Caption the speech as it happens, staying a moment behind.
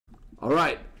All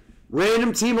right.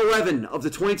 Random Team 11 of the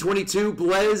 2022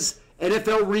 Blez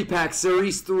NFL Repack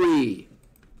Series 3.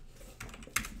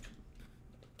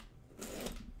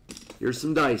 Here's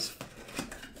some dice.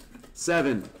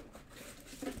 7.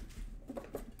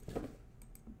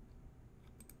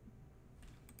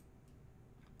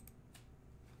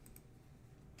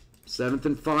 7th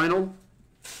and final.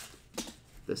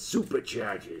 The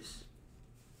Superchargers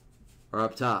are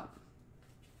up top.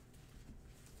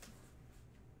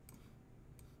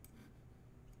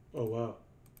 Oh, wow.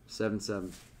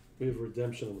 7-7. We have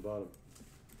redemption on the bottom.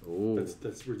 Oh.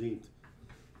 That's redeemed.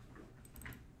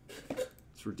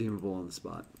 It's redeemable on the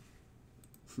spot.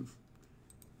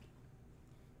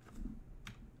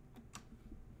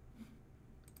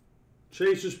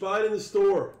 Chase, just buy it in the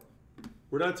store.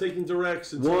 We're not taking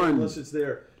directs unless it's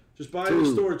there. Just buy it in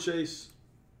the store, Chase.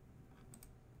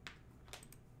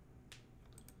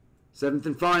 7th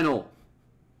and final.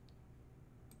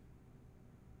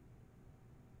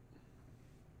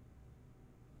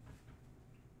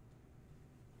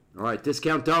 All right,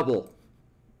 discount double.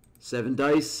 7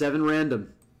 dice, 7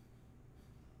 random.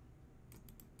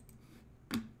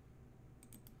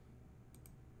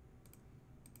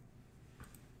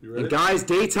 You ready? And guys,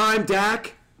 daytime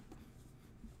Dak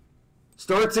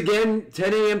starts again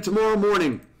 10 a.m. tomorrow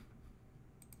morning.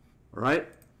 All right?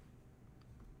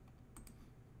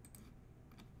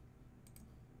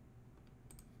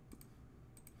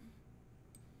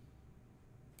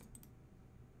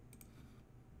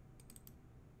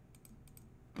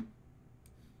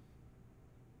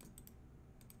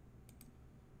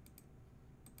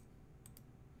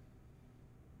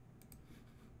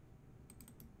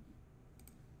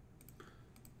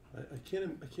 I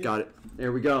can't. Got it.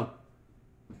 There we go.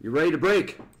 You ready to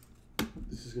break?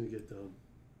 This is going to get done.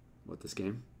 What, this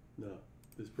game? No,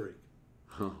 this break.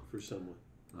 Oh. For someone.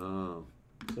 Oh.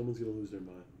 Someone's going to lose their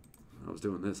mind. I was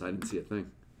doing this. I didn't see a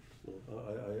thing. Well,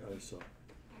 I saw.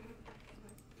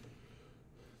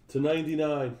 To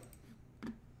 99.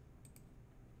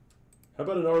 How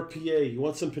about an RPA? You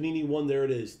want some Panini 1? There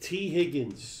it is. T.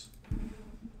 Higgins.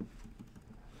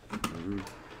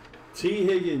 T.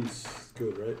 Higgins.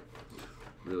 Good, right?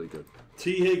 Really good.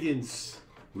 T. Higgins.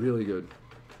 Really good.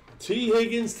 T.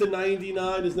 Higgins to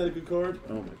 99. Isn't that a good card?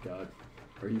 Oh, my God.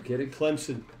 Are you kidding?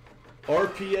 Clemson.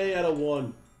 RPA out of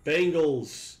 1.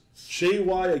 Bengals.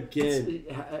 JY again.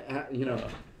 You know,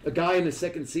 a guy in his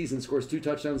second season scores 2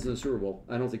 touchdowns in the Super Bowl.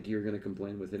 I don't think you're going to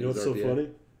complain with any. You know what's so funny?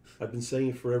 I've been saying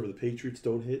it forever. The Patriots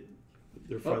don't hit.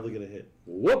 They're finally going to hit.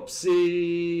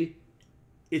 Whoopsie.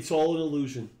 It's all an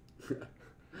illusion.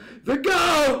 The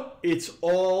GOAT! It's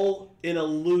all an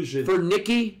illusion. For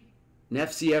Nicky, an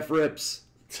FCF rips.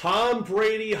 Tom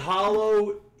Brady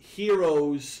Hollow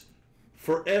Heroes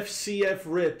for FCF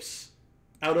rips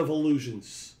out of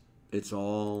illusions. It's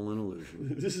all an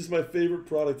illusion. This is my favorite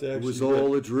product to actually It was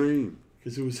all a dream.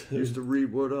 Because it was used to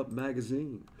read Word Up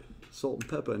magazine. Salt and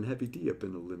pepper and Heavy D up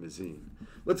in the limousine.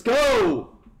 Let's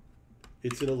go!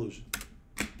 It's an illusion.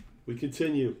 We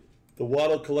continue. The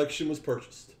Waddle collection was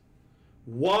purchased.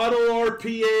 Waddle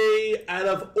RPA out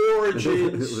of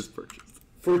Origins. It was purchased.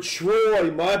 For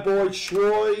Troy, my boy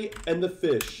Troy and the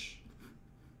Fish.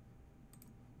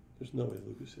 There's no way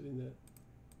Luke is hitting that.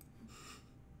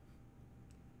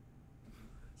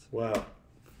 Wow. 5,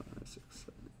 6,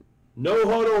 7. No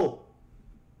huddle.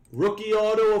 Rookie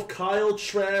auto of Kyle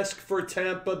Trask for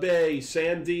Tampa Bay.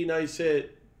 Sam D, nice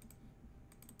hit.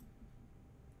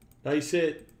 Nice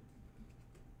hit.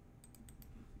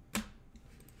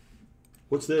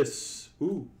 What's this?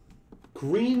 Ooh.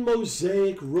 Green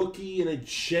Mosaic rookie and a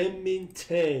gem in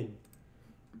 10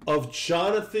 of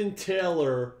Jonathan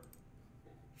Taylor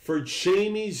for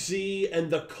Jamie Z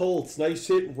and the Colts. Nice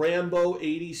hit, Rambo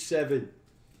 87.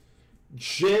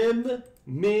 Gem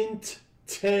Mint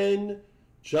 10,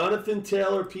 Jonathan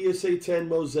Taylor, PSA 10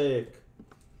 Mosaic.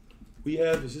 We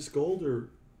have, is this gold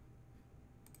or,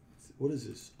 what is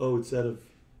this? Oh, it's out of,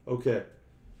 okay.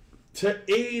 To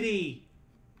 80,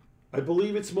 I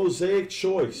believe it's Mosaic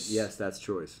Choice. Yes, that's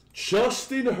Choice.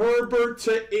 Justin Herbert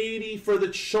to 80 for the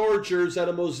Chargers at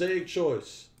a Mosaic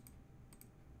Choice.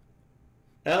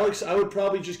 Alex, I would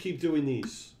probably just keep doing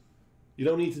these. You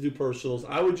don't need to do personals.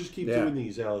 I would just keep doing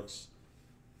these, Alex.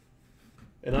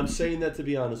 And I'm saying that to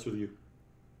be honest with you.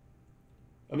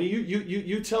 I mean,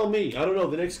 you tell me. I don't know.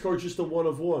 The next card's just a 1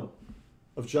 of 1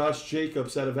 of Josh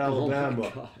Jacobs out of Alabama. Oh, my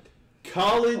God.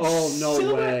 College. Oh, no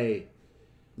silhouette. way.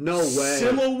 No way.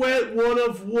 Silhouette 1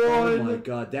 of 1. Oh, my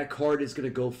God. That card is going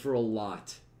to go for a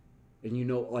lot. And you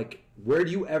know, like, where do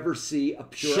you ever see a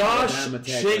pure Josh Alabama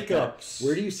tag Jacobs. Like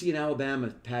where do you see an Alabama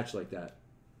patch like that?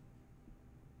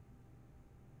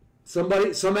 Some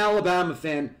Alabama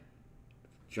fan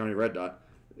Johnny Red Dot,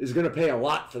 is going to pay a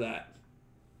lot for that.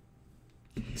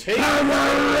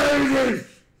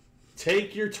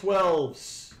 Take your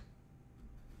 12s.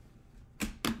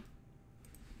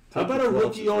 How about a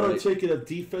rookie auto ticket of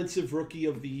Defensive Rookie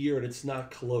of the Year, and it's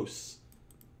not close?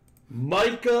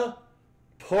 Micah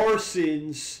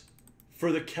Parsons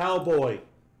for the Cowboy.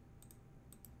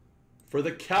 For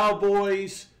the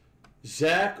Cowboys,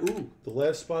 Zach. Ooh, the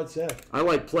last spot, Zach. I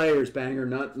like players, Banger,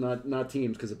 not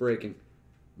teams because of breaking.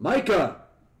 Micah!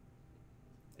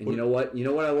 And you know what? You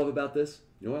know what I love about this?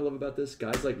 You know what I love about this?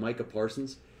 Guys like Micah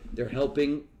Parsons, they're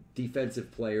helping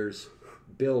defensive players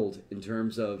build in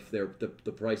terms of the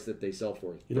price that they sell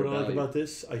for. You know what I like about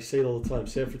this? I say it all the time.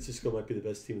 San Francisco might be the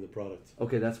best team in the product.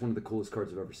 Okay, that's one of the coolest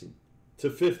cards I've ever seen. To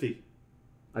 50.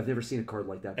 I've never seen a card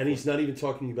like that before. And he's not even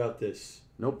talking about this.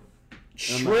 Nope.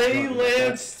 Trey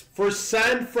Lance for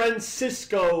San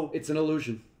Francisco. It's an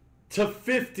illusion. To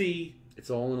 50. It's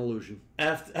all an illusion.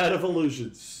 Out of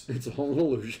illusions. It's all an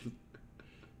illusion.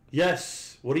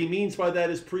 Yes. What he means by that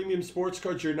is premium sports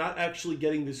cards. You're not actually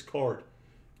getting this card.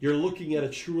 You're looking at a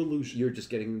true illusion. You're just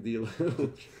getting the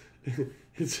illusion.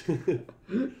 It's an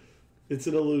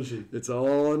illusion. It's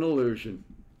all an illusion.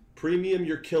 Premium,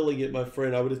 you're killing it, my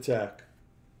friend. I would attack.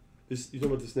 You talking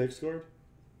about this next card?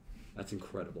 That's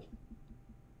incredible.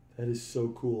 That is so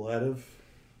cool. Out of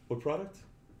what product?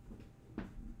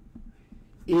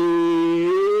 Impeccable!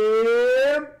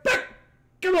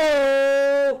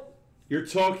 You're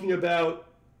talking about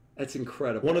that's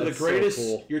incredible. One of the greatest. So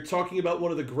cool. You're talking about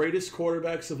one of the greatest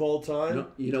quarterbacks of all time. No,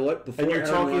 you know what? And you're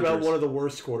talking about one of the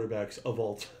worst quarterbacks of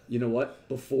all time. You know what?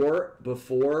 Before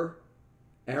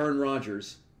Aaron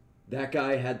Rodgers, that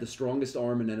guy had the strongest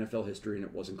arm in NFL history, and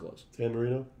it wasn't close. Dan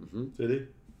Marino? Mm-hmm. Did he?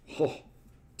 Oh,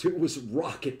 it was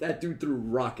rocket. That dude threw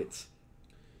rockets.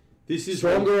 This is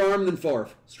stronger arm than Favre.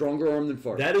 Stronger arm than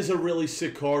Favre. That is a really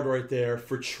sick card right there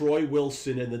for Troy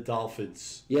Wilson and the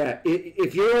Dolphins. Yeah,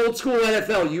 if you're old school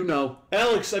NFL, you know.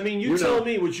 Alex, I mean, you tell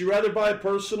me, would you rather buy a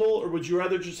personal or would you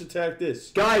rather just attack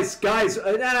this? Guys,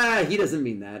 he doesn't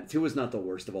mean that. Tua's not the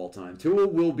worst of all time. Tua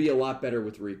will be a lot better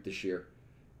with Reek this year.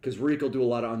 Because Reek will do a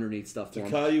lot of underneath stuff for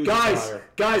him. Guys,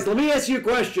 let me ask you a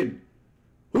question.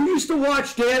 Who used to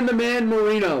watch Dan the Man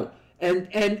Marino? And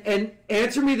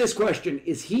answer me this question.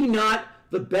 Is he not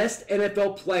the best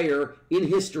NFL player in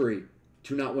history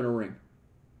to not win a ring?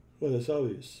 Well, that's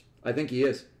obvious. I think he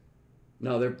is.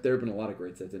 No, there have been a lot of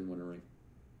greats that didn't win a ring.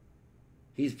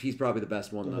 He's probably the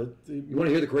best one, though. You want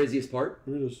to hear the craziest part?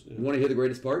 You want to hear the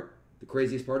greatest part? The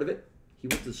craziest part of it? He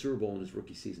went to the Super Bowl in his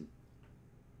rookie season.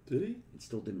 Did he? And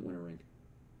still didn't win a ring.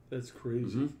 That's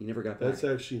crazy. Mm-hmm. He never got back. That's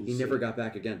actually insane. He never got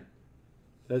back again.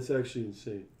 That's actually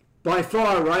insane. By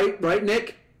far, right? Right,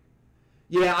 Nick?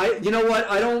 Yeah, you know what?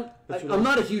 I'm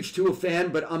not a huge Tua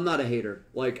fan, but I'm not a hater.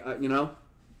 Like, you know?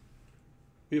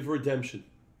 We have a redemption.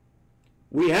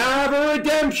 We have a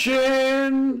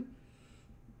redemption!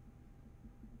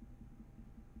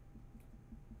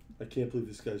 I can't believe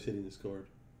this guy's hitting this card.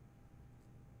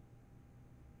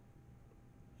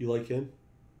 You like him?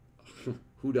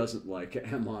 Who doesn't like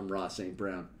Amon-Ra St.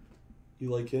 Brown? You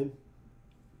like him?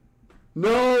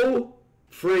 No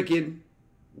freaking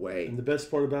way. And the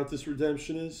best part about this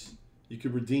redemption is you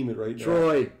could redeem it right now.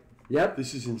 Troy. Yep.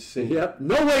 This is insane. Yep.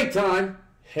 No wait time.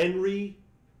 Henry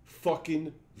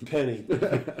fucking Penny.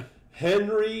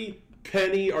 Henry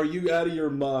Penny, are you out of your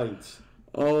mind?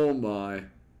 Oh my.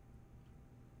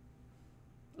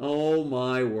 Oh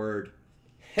my word.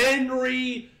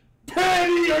 Henry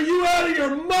Penny, are you out of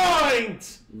your mind?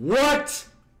 What?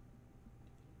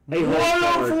 Hey,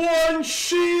 1-of-1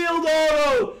 Shield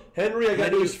Auto. Henry, I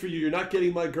got news for you. You're not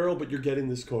getting my girl, but you're getting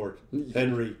this card.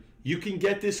 Henry, you can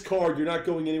get this card. You're not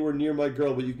going anywhere near my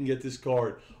girl, but you can get this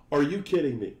card. Are you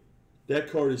kidding me? That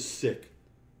card is sick.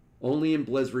 Only in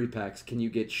Blez repacks can you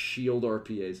get Shield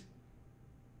RPAs.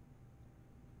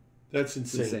 That's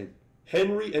insane.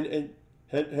 Henry and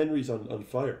Henry's on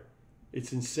fire.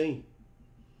 It's insane.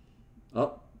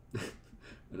 Oh,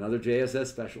 another JSS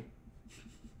special.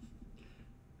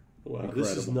 Wow, incredible.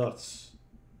 This is nuts.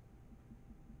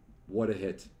 What a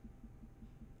hit.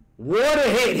 What a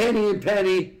hit, Henny and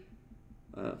Penny.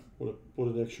 What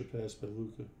an extra pass by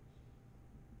Luka.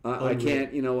 I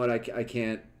can't, you know what, I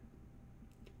can't.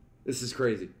 This is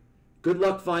crazy. Good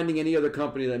luck finding any other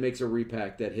company that makes a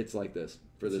repack that hits like this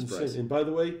for this price. And by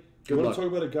the way, you want to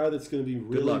talk about a guy that's going to be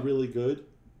really, really good?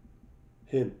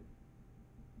 Him.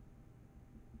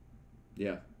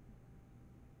 Yeah.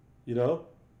 You know?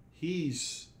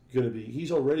 He's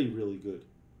already really good.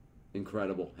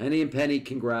 Incredible. Henny and Penny,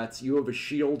 congrats. You have a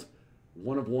Shield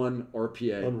 1-of-1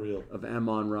 RPA. Unreal. Of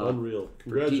Amon-Ra. Unreal.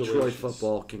 Congratulations. For Detroit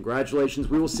football. Congratulations.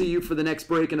 We will see you for the next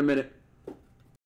break in a minute.